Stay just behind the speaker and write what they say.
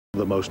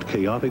the most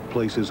chaotic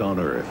places on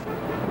Earth.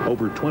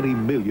 Over 20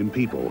 million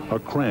people are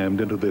crammed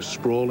into this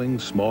sprawling,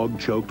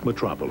 smog-choked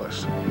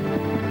metropolis.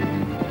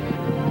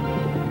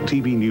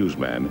 TV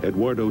newsman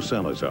Eduardo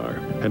Salazar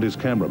and his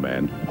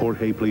cameraman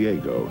Jorge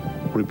Pliego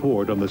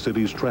report on the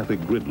city's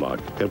traffic gridlock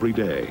every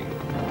day.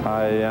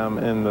 I am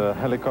in the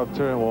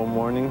helicopter all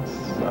mornings.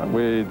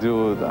 We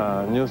do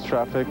news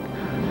traffic,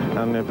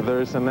 and if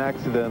there is an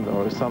accident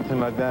or something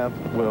like that,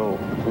 we'll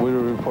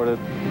report it.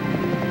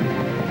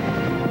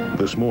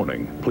 This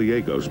morning,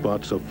 Pliego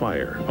spots a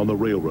fire on the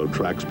railroad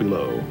tracks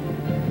below.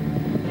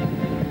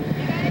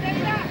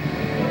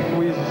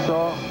 We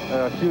saw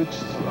a huge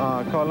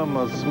column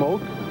of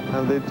smoke,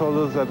 and they told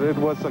us that it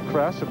was a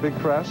crash, a big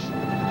crash.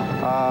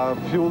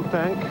 Fuel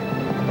tank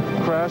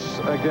crashed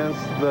against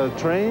the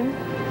train.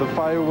 The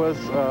fire was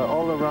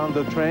all around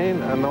the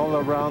train and all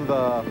around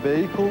the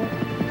vehicle.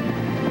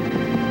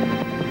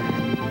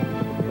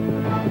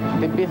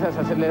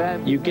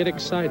 You get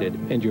excited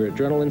and your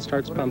adrenaline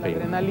starts pumping.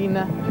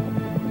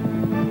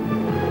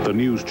 The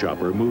news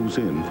chopper moves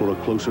in for a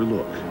closer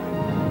look.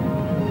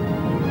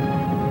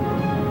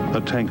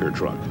 A tanker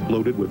truck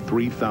loaded with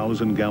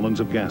 3,000 gallons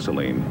of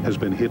gasoline has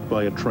been hit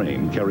by a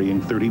train carrying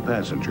 30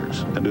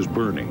 passengers and is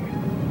burning.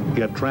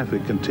 Yet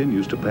traffic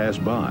continues to pass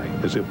by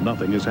as if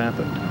nothing has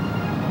happened.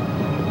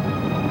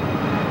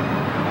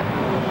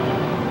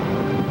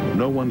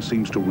 No one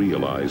seems to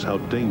realize how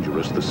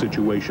dangerous the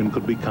situation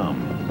could become.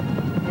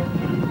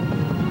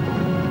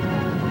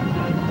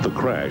 The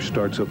crash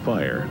starts a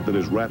fire that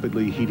is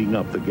rapidly heating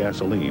up the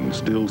gasoline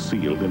still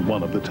sealed in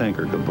one of the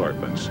tanker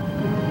compartments.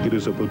 It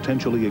is a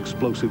potentially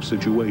explosive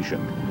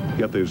situation,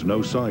 yet there's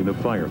no sign of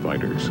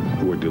firefighters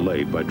who are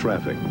delayed by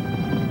traffic.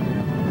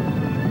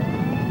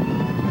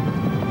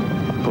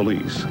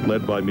 Police,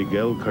 led by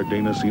Miguel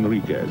Cardenas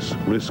Enriquez,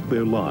 risk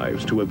their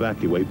lives to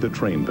evacuate the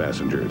train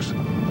passengers.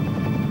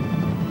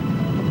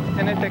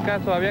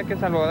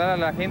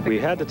 We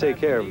had to take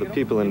care of the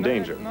people in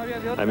danger.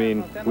 I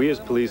mean, we as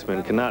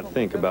policemen cannot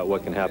think about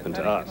what can happen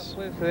to us.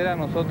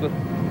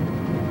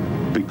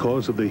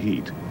 Because of the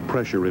heat,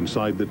 pressure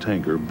inside the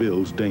tanker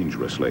builds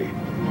dangerously.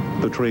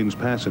 The train's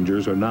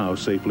passengers are now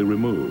safely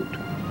removed,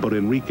 but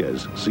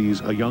Enriquez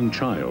sees a young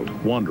child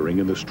wandering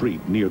in the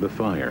street near the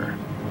fire.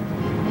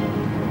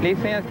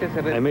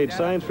 I made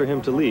signs for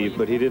him to leave,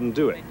 but he didn't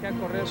do it.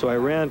 So I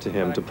ran to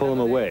him to pull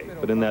him away,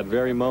 but in that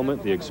very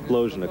moment, the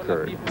explosion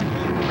occurred.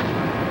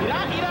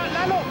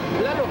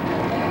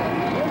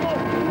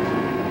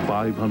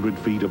 500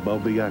 feet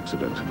above the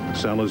accident,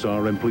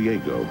 Salazar and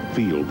Pliego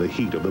feel the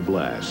heat of the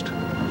blast.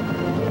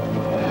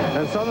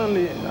 And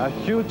suddenly, a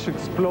huge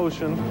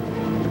explosion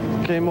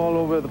came all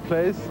over the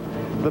place.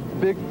 The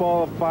big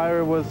ball of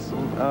fire was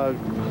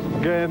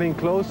getting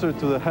closer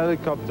to the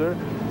helicopter.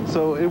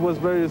 So it was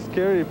very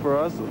scary for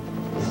us.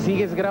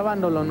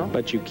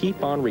 But you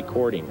keep on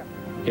recording.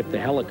 If the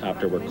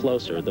helicopter were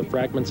closer, the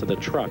fragments of the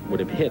truck would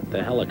have hit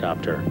the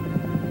helicopter.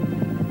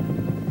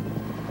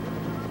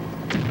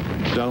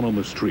 Down on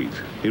the street,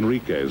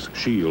 Enriquez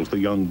shields the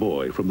young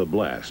boy from the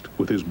blast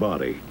with his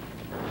body.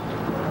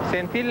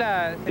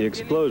 The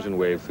explosion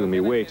wave threw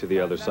me way to the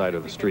other side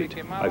of the street.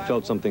 I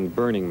felt something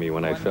burning me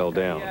when I fell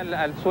down.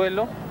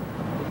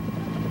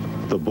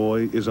 The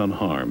boy is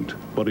unharmed,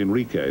 but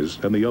Enriquez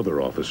and the other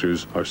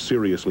officers are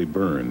seriously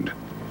burned.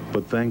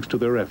 But thanks to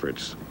their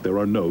efforts, there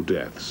are no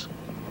deaths.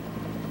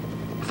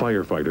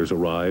 Firefighters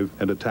arrive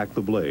and attack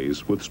the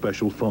blaze with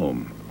special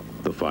foam.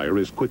 The fire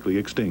is quickly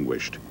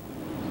extinguished.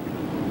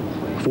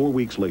 4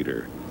 weeks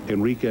later,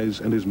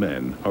 Enriquez and his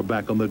men are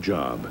back on the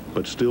job,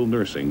 but still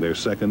nursing their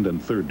second and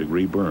third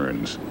degree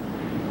burns.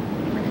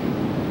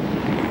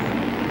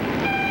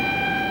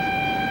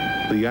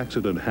 The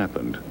accident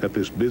happened at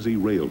this busy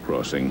rail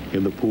crossing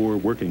in the poor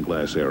working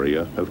class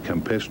area of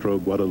Campestro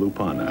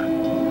Guadalupana.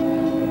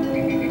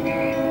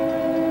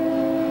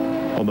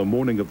 On the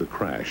morning of the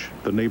crash,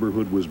 the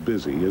neighborhood was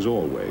busy as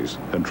always,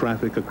 and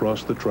traffic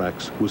across the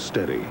tracks was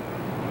steady.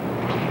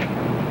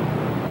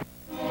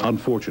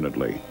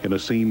 Unfortunately, in a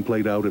scene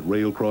played out at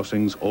rail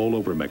crossings all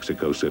over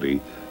Mexico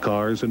City,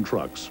 cars and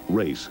trucks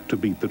race to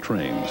beat the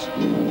trains.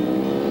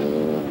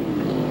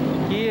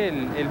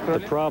 The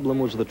problem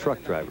was the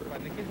truck driver.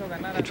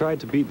 He tried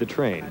to beat the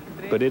train,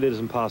 but it is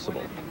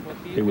impossible.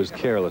 It was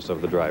careless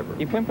of the driver.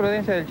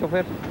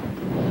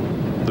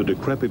 The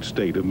decrepit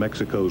state of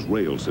Mexico's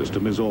rail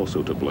system is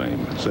also to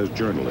blame, says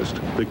journalist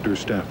Victor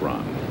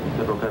Staffron.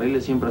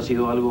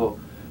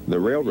 The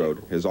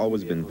railroad has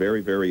always been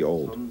very, very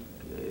old.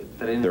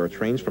 There are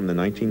trains from the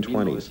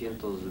 1920s,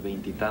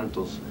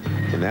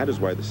 and that is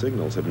why the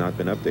signals have not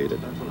been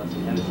updated.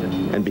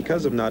 And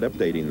because of not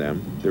updating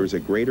them, there is a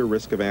greater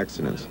risk of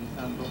accidents.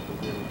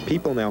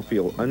 People now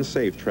feel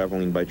unsafe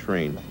traveling by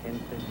train.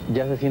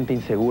 Ya se siente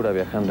insegura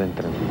viajando en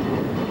tren.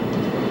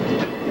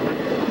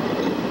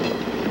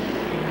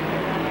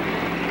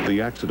 The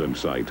accident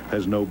site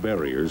has no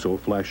barriers or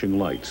flashing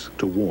lights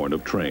to warn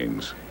of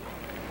trains.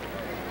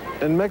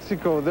 In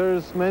Mexico,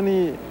 there's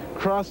many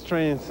cross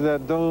trains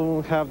that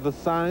don't have the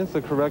signs,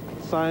 the correct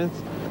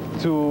signs,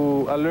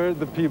 to alert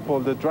the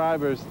people, the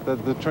drivers,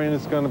 that the train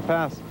is going to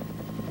pass.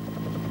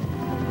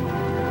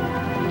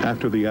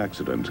 After the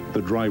accident,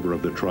 the driver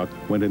of the truck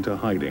went into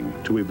hiding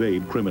to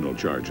evade criminal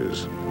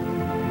charges.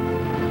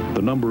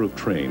 The number of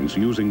trains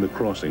using the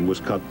crossing was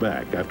cut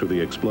back after the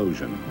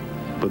explosion,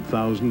 but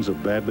thousands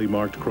of badly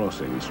marked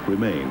crossings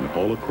remain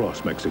all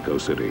across Mexico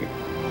City.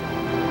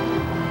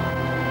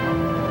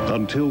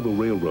 Until the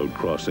railroad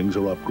crossings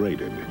are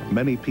upgraded,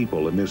 many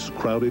people in this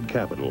crowded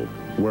capital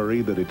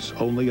worry that it's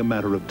only a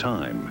matter of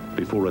time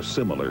before a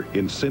similar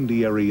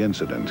incendiary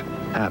incident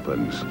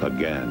happens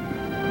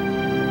again.